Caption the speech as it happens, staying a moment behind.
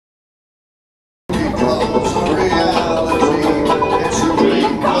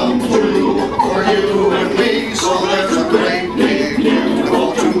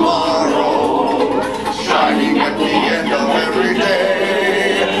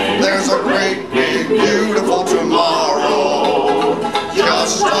a great big beautiful tomorrow,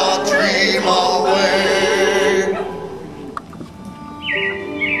 just a dream away.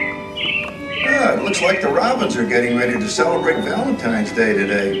 Yeah, it looks like the Robins are getting ready to celebrate Valentine's Day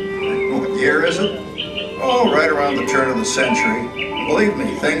today. What year is it? Oh, right around the turn of the century. Believe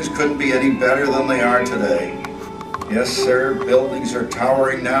me, things couldn't be any better than they are today. Yes, sir, buildings are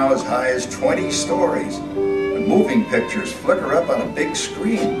towering now as high as 20 stories. And moving pictures flicker up on a big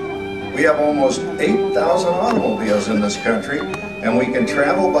screen. We have almost 8,000 automobiles in this country, and we can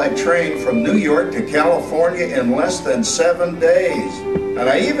travel by train from New York to California in less than 7 days. And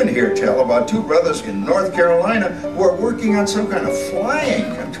I even hear tell about 2 brothers in North Carolina who are working on some kind of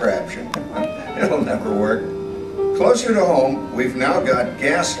flying contraption. It'll never work. Closer to home, we've now got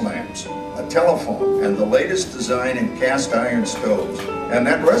gas lamps, a telephone, and the latest design in cast iron stoves. And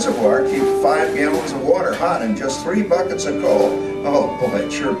that reservoir keeps 5 gallons of water hot in just 3 buckets of coal. Oh boy,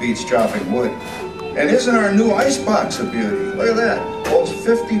 it sure beats chopping wood. And isn't our new ice box a beauty? Look at that, holds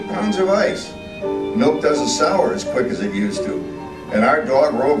 50 pounds of ice. Milk doesn't sour as quick as it used to. And our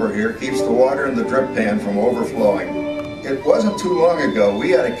dog Rover here keeps the water in the drip pan from overflowing. It wasn't too long ago we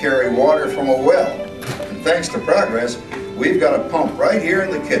had to carry water from a well. And thanks to Progress, we've got a pump right here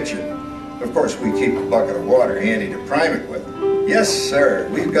in the kitchen. Of course, we keep a bucket of water handy to prime it with. Yes, sir,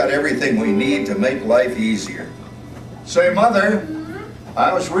 we've got everything we need to make life easier. Say, Mother,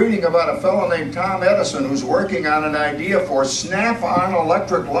 I was reading about a fellow named Tom Edison who's working on an idea for snap-on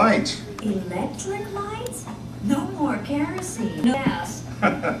electric lights. Electric lights? No more kerosene. No gas.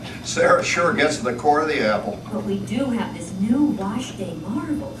 Sarah sure gets to the core of the apple. But we do have this new wash day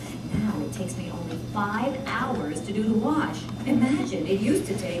marvel. Now it takes me only 5 hours to do the wash. Imagine, it used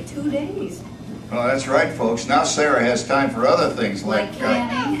to take 2 days. Well, that's right, folks. Now Sarah has time for other things like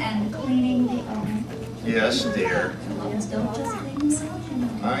canning and cleaning the oven. Yes, dear. Ovens don't just clean themselves, you know.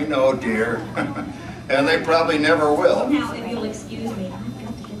 I know, dear. And they probably never will. Now, if you'll excuse me, I've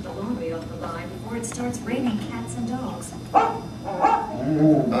got to get the laundry off the line before it starts raining cats and dogs.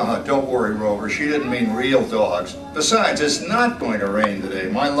 Don't worry, Rover. She didn't mean real dogs. Besides, it's not going to rain today.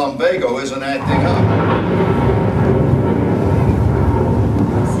 My lumbago isn't acting up.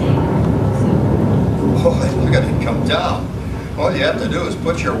 Boy, look at it come down. All you have to do is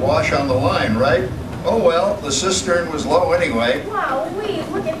put your wash on the line, right? Oh well, the cistern was low anyway. Wow, wait,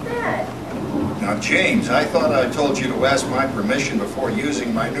 look at that. Now, James, I thought I told you to ask my permission before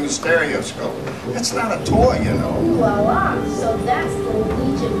using my new stereoscope. It's not a toy, you know. Voila, so that's the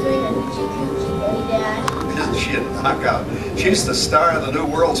Legion doing a hoochie-coochie, eh, Dad? Isn't she a knockout? She's the star of the new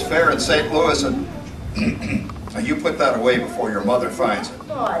World's Fair in St. Louis, and now you put that away before your mother finds it.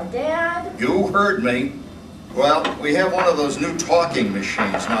 Aw, Dad. You heard me. Well, we have one of those new talking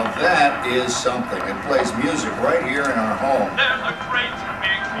machines. Now that is something. It plays music right here in our home. There's a great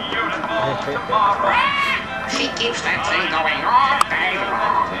big beautiful tomorrow. She keeps that thing going all day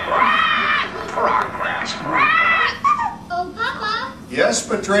long. Progress. Oh, Papa. Yes,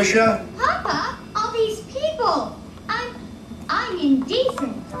 Patricia? Papa, all these people. I'm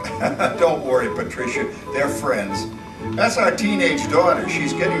indecent. Don't worry, Patricia. They're friends. That's our teenage daughter.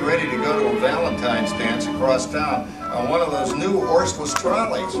 She's getting ready to go to a Valentine's dance across town on one of those new horseless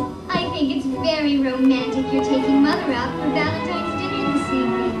trolleys. I think it's very romantic you're taking Mother out for Valentine's dinner this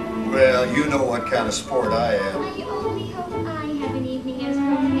evening. Well, you know what kind of sport I am. I only hope I have an evening as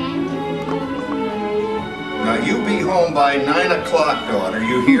romantic as yours is. Now, you be home by 9 o'clock, daughter.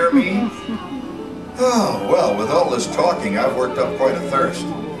 You hear me? Oh, well, with all this talking, I've worked up quite a thirst.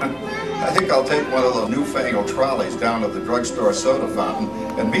 I think I'll take one of those newfangled trolleys down to the drugstore soda fountain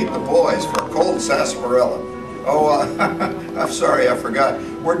and meet the boys for a cold sarsaparilla. Oh, I'm sorry, I forgot.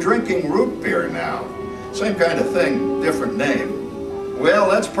 We're drinking root beer now. Same kind of thing, different name. Well,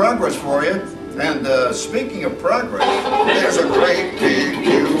 that's progress for you. And speaking of progress, there's a great, big,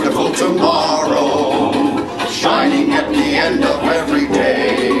 beautiful tomorrow shining at the end of every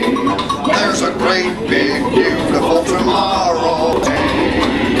day. There's a great, big, beautiful tomorrow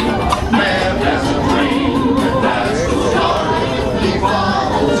day. Man has a dream, and that's the start. He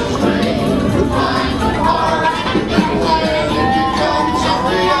follows his dream to find the heart. And when it becomes a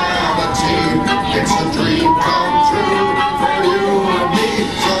reality, it's a dream come true for you and me.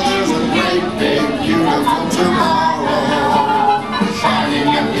 So there's a great, big, beautiful tomorrow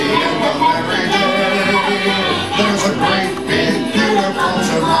shining at the end of every day. There's a great, big, beautiful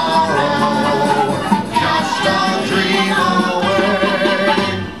tomorrow, just a dream away.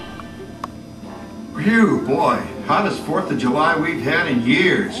 Phew, boy, hottest 4th of July we've had in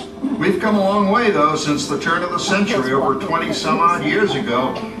years. We've come a long way, though, since the turn of the century, over 20-some-odd years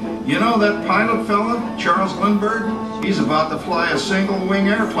ago. You know that pilot fella, Charles Lindbergh? He's about to fly a single-wing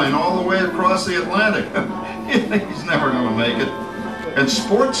airplane all the way across the Atlantic. He's never going to make it. And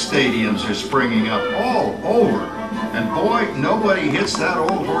sports stadiums are springing up all over. And boy, nobody hits that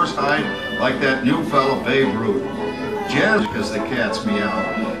old horse hide like that new fella Babe Ruth. Jazz because the cat's meow.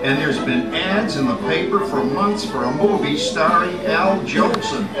 And there's been ads in the paper for months for a movie starring Al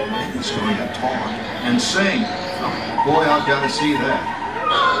Jolson. He's going to talk and sing. Oh, boy, I've got to see that.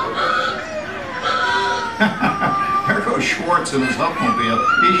 There goes Schwartz in his Hupmobile.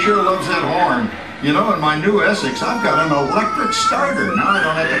 He sure loves that horn. You know, in my new Essex, I've got an electric starter. Now I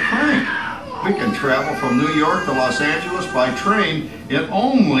don't have to crank. We can travel from New York to Los Angeles by train in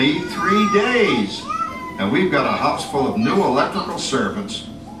only 3 days. And we've got a house full of new electrical servants.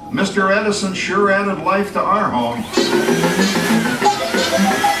 Mr. Edison sure added life to our home.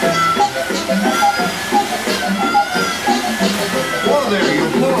 Whoa there, you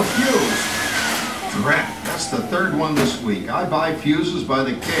blow a fuse. Drat, that's the third one this week. I buy fuses by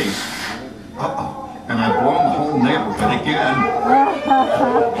the case. Uh-oh, and I've blown the whole neighborhood again. Go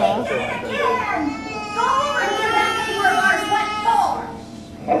over and get that neighbor of ours. What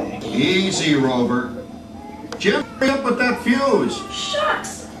for? Easy, Rover. Jim, hurry up with that fuse.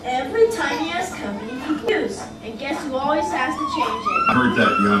 Shucks! Every time he has company, he fuse. And guess who always has to change it? I heard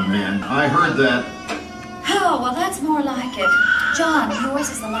that, young man. I heard that. Oh, well, that's more like it. John, yours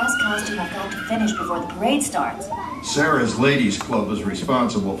is the last costume I've got to finish before the parade starts. Sarah's Ladies Club is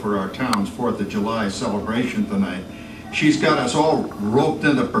responsible for our town's 4th of July celebration tonight. She's got us all roped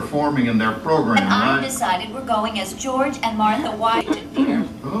into performing in their program, And I've decided we're going as George and Martha White, dear.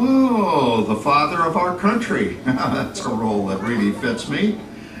 Oh, the father of our country. That's a role that really fits me.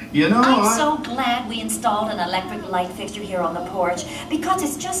 You know, I'm so glad we installed an electric light fixture here on the porch because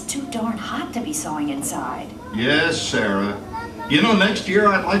it's just too darn hot to be sewing inside. Yes, Sarah. You know, next year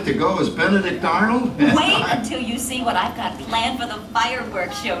I'd like to go as Benedict Arnold. Wait until you see what I've got planned for the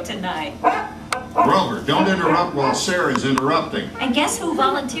fireworks show tonight. Rover, don't interrupt while Sarah's interrupting. And guess who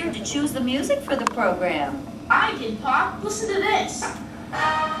volunteered to choose the music for the program? I did, Pop. Listen to this.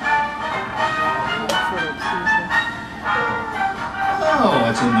 Oh,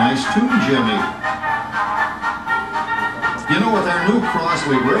 that's a nice tune, Jimmy. You know, with our new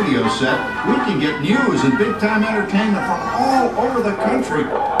Crossley radio set, we can get news and big-time entertainment from all over the country,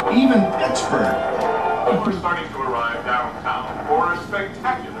 even Pittsburgh. We're starting to arrive downtown for a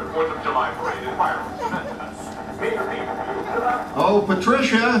spectacular 4th of July parade and fireworks. Oh,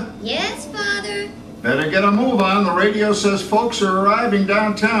 Patricia, Yes, Father? better get a move on. The radio says folks are arriving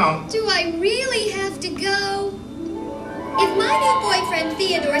downtown. Do I really have to go? If my new boyfriend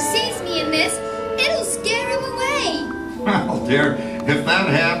Theodore sees me in this, it'll scare him away. Well, dear, if that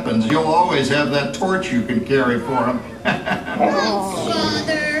happens, you'll always have that torch you can carry for him. Oh,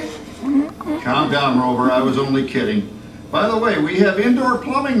 Father. Calm down, Rover. I was only kidding. By the way, we have indoor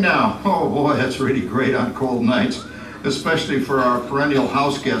plumbing now. Oh, boy, that's really great on cold nights, especially for our perennial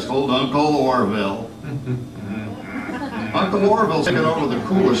house guest, old Uncle Orville. Uncle Orville's taken over the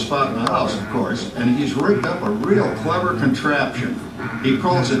coolest spot in the house, of course, and he's rigged up a real clever contraption. He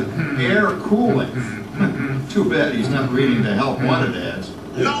calls it air cooling. Too bad he's not reading the help wanted ads.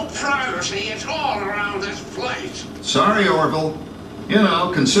 No privacy at all around this place. Sorry, Orville. You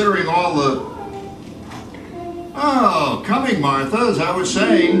know, considering all the... Oh, coming, Martha, as I was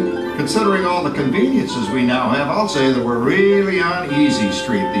saying, considering all the conveniences we now have, I'll say that we're really on easy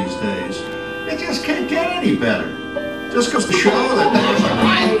street these days. It just can't get any better. Just goes to show that there's a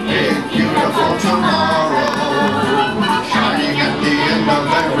bright, big, beautiful tomorrow shining at the end of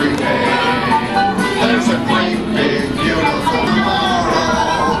every day. There's a great, big, beautiful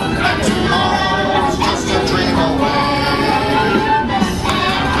tomorrow, and tomorrow's just a dream away.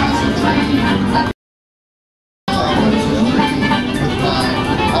 As a dream.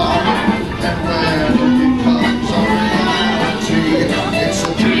 And when it becomes a reality, it's a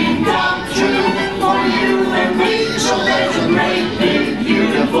dream come true for you and me. So there's a great, big,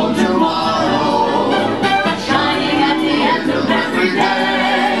 beautiful tomorrow shining at the end of every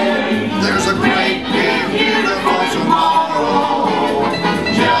day. There's a great, big, beautiful tomorrow,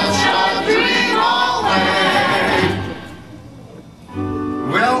 just a dream away.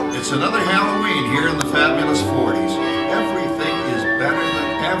 Well, it's another Halloween here in the fabulous 40s. Everything is better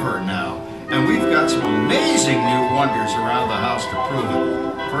than ever now, and we've got some amazing new wonders around the house to prove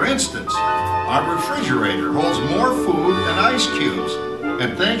it. For instance, our refrigerator holds more food and ice cubes,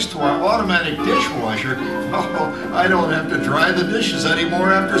 and thanks to our automatic dishwasher, oh, I don't have to dry the dishes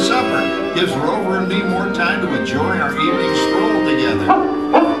anymore after supper. Gives Rover and me more time to enjoy our evening stroll together.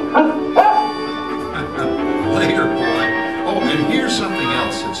 Later, boy. Oh, and here's something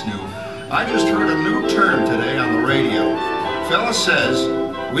else that's new. I just heard a new term today on the radio. Fella says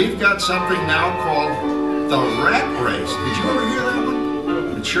we've got something now called the rat race. Did you ever hear that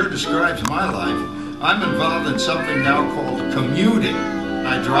one? It sure describes my life. I'm involved in something now called commuting.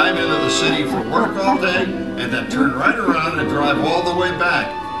 I drive into the city for work all day and then turn right around and drive all the way back.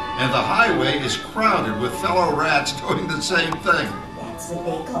 And the highway is crowded with fellow rats doing the same thing. That's what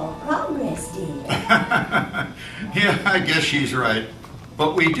they call progress, dear. Yeah, I guess she's right.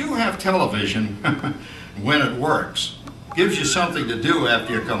 But we do have television when it works. Gives you something to do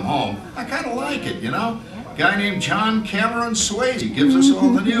after you come home. I kind of like it, you know? Guy named John Cameron Swayze gives us all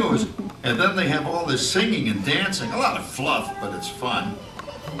the news. And then they have all this singing and dancing. A lot of fluff, but it's fun.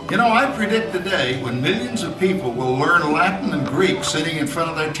 You know, I predict the day when millions of people will learn Latin and Greek sitting in front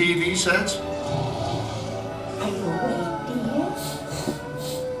of their TV sets. Are you awake, dear?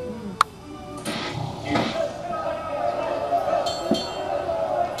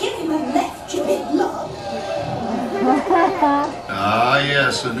 Give him a left, you big love. Ah,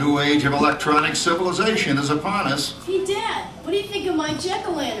 yes, a new age of electronic civilization is upon us. Hey, Dad, what do you think of my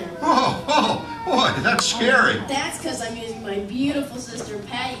jack-o'-lantern? Oh, boy, that's scary. That's because I'm using my beautiful sister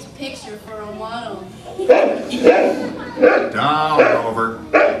Patty's picture for a model. Down, Rover.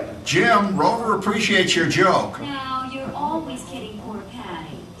 Jim, Rover appreciates your joke. Now, you're always kidding poor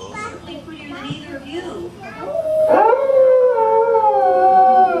Patty. She's certainly prettier than either of you.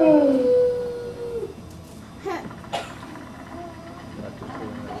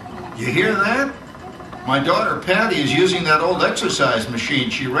 You hear that? My daughter Patty is using that old exercise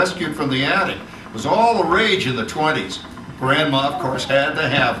machine she rescued from the attic. It was all the rage in the 20s. Grandma, of course, had to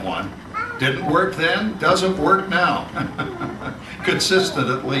have one. Didn't work then, doesn't work now. Consistent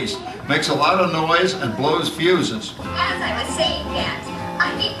at least. Makes a lot of noise and blows fuses. As I was saying, Gant, I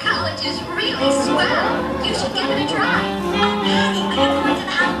think college is really swell. You should give it a try. Patty, are you going to the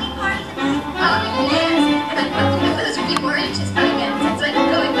Halloween party tonight? Oh, yes. I'd probably lose a few more inches by then since I'm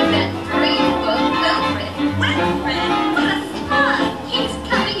going with that dreamboat Wilfred. Wilfred? What a fun! He's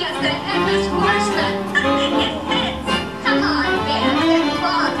coming as the headless horseman. It fits. Come on, Gant, and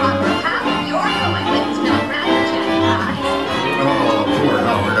claws on the path you're going with no ratchet eyes. Oh, poor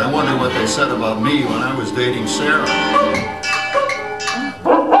Howard. I wonder what they said about me when I was dating Sarah.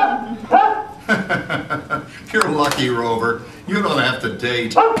 You're lucky, Rover. You don't have to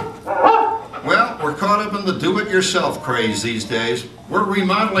date. Well, we're caught up in the do-it-yourself craze these days. We're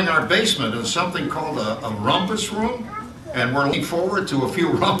remodeling our basement in something called a rumpus room. And we're looking forward to a few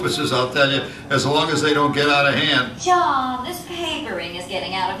rumpuses, I'll tell you, as long as they don't get out of hand. John, this papering is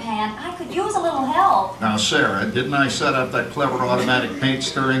getting out of hand. I could use a little help. Now, Sarah, didn't I set up that clever automatic paint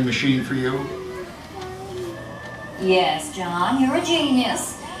stirring machine for you? Yes, John, you're a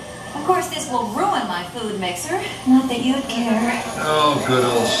genius. Of course, this will ruin my food mixer. Not that you'd care. Oh, good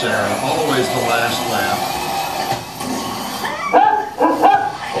old Sarah. Always the last laugh.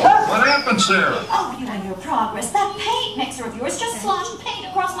 What happened, Sarah? Oh, you and your progress. That paint mixer of yours just sloshed paint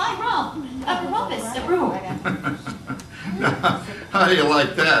across my rump. A rumpus, a room. How do you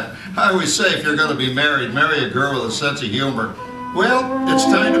like that? I always say if you're going to be married, marry a girl with a sense of humor. Well, it's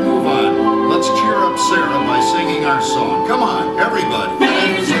time to move on. Let's cheer up Sarah by singing our song. Come on, everybody.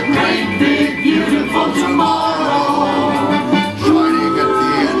 There's a great, big, beautiful tomorrow, shining at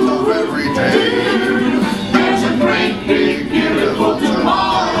the end of every day. There's a great, big, beautiful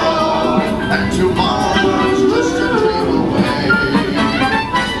tomorrow, and tomorrow's just a dream away.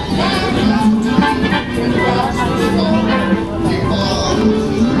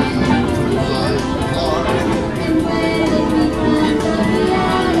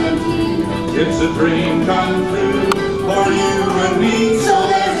 It's a dream come true for you and me. So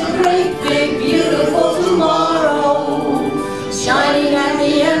there's a great, big, beautiful tomorrow, shining at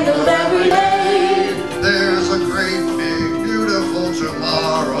the end of every day. There's a great, big, beautiful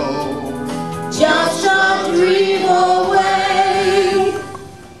tomorrow, Just a dream away.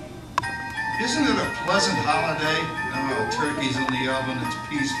 Isn't it a pleasant holiday? Oh, turkey's in the oven, it's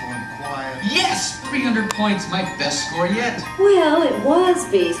peaceful and quiet. Yes! 300 points, my best score yet. Well, it was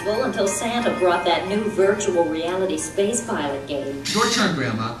peaceful until Santa brought that new virtual reality space pilot game. Your turn,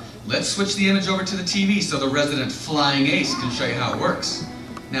 Grandma. Let's switch the image over to the TV so the resident flying ace can show you how it works.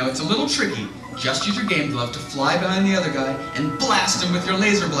 Now, it's a little tricky. Just use your game glove to fly behind the other guy and blast him with your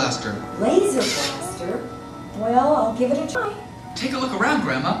laser blaster. Laser blaster? Well, I'll give it a try. Take a look around,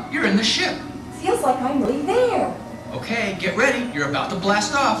 Grandma. You're in the ship. Feels like I'm really there. Okay, get ready. You're about to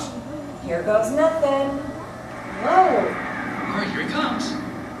blast off. Here goes nothing. Whoa. All right, here he comes.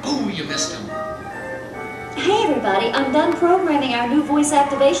 Oh, you missed him. Hey everybody, I'm done programming our new voice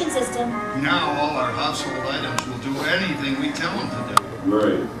activation system. Now all our household items will do anything we tell them to do.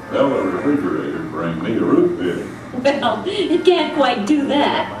 Great. Tell the refrigerator to bring me a root beer. Well, it can't quite do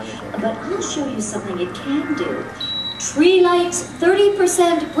that. But I'll show you something it can do. Tree lights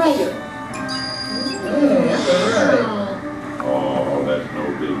 30% brighter. Oh, that's no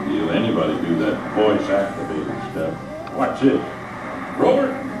big deal. Anybody do that voice activated stuff. Watch this.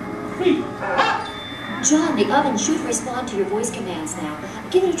 Robert, speak. John, the oven should respond to your voice commands now.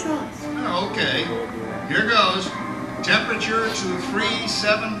 Give it a try. Okay, here goes. Temperature to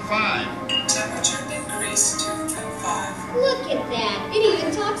 375. Temperature increase to 3.5. Look at that. It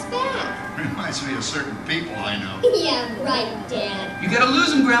even talks back. Reminds me of certain people I know. Yeah, right, Dad. You gotta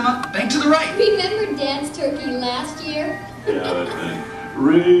lose him, Grandma. Bank to the right. Remember Dad's turkey last year? Yeah, that thing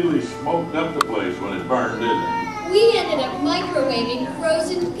really smoked up the place when it burned, didn't it? We ended up microwaving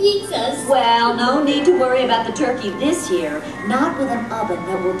frozen pizzas. Well, no need to worry about the turkey this year. Not with an oven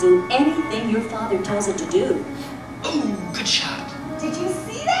that will do anything your father tells it to do. Oh, good shot. Did you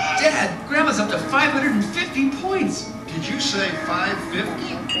see that? Dad, Grandma's up to 550 points. Did you say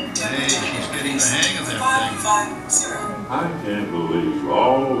 550? Hey, she's getting the hang of that thing. 550. I can't believe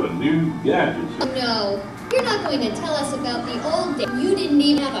all the new gadgets. No, you're not going to tell us about the old days. You didn't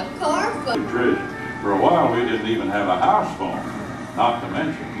even have a car phone. Trish, for a while we didn't even have a house phone. Not to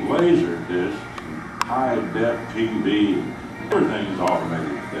mention laser discs, high-def TV. Everything's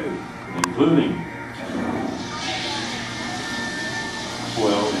automated today, including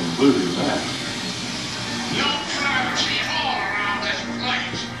that. You'll try to see all around this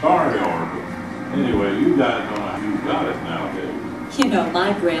place. Sorry, Oracle. Anyway, you guys don't know how you got it nowadays. You know,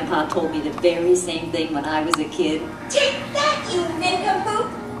 my grandpa told me the very same thing when I was a kid. Take that, you nincompoop!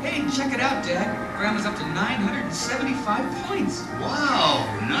 Hey, check it out, Dad. Grandma's up to 975 points. Wow,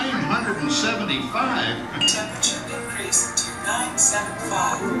 975. Temperature increase to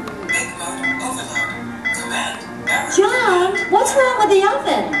 975. Big motor overload. Command. John, what's wrong with the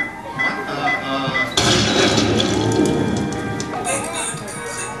oven? Big mood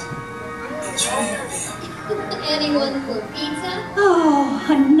complete. Enjoy your meal. Anyone for pizza? Oh,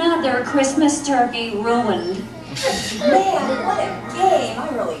 another Christmas turkey ruined. Man, what a game. I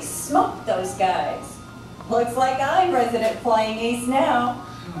really smoked those guys. Looks like I'm resident flying ace now.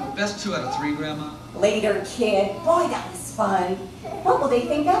 Best 2 out of 3, Grandma. Later, kid. Boy, that was fun. What will they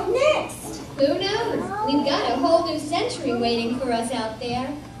think of next? Who knows? We've got a whole new century waiting for us out there.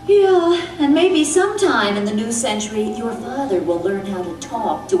 Yeah, and maybe sometime in the new century, your father will learn how to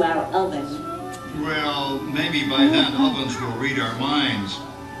talk to our oven. Well, maybe by then ovens will read our minds.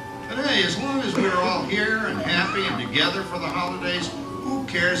 But hey, as long as we're all here and happy and together for the holidays, who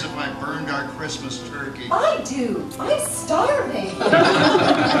cares if I burned our Christmas turkey? I do. I'm starving.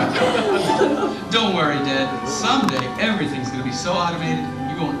 Don't worry, Dad. Someday, everything's going to be so automated,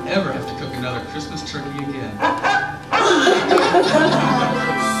 you won't ever have to cook another Christmas turkey again.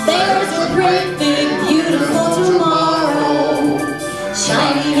 There's a great big beautiful tomorrow,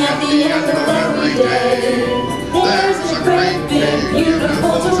 shining at the end of every day. There's a great big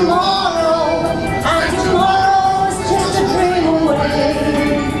beautiful tomorrow, and tomorrow's just a dream away.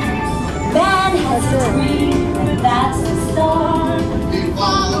 Man has a dream, and that's the start. He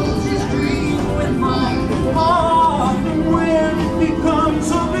follows his dream with my heart. And when it becomes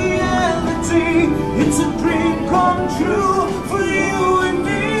a reality, it's a dream come true.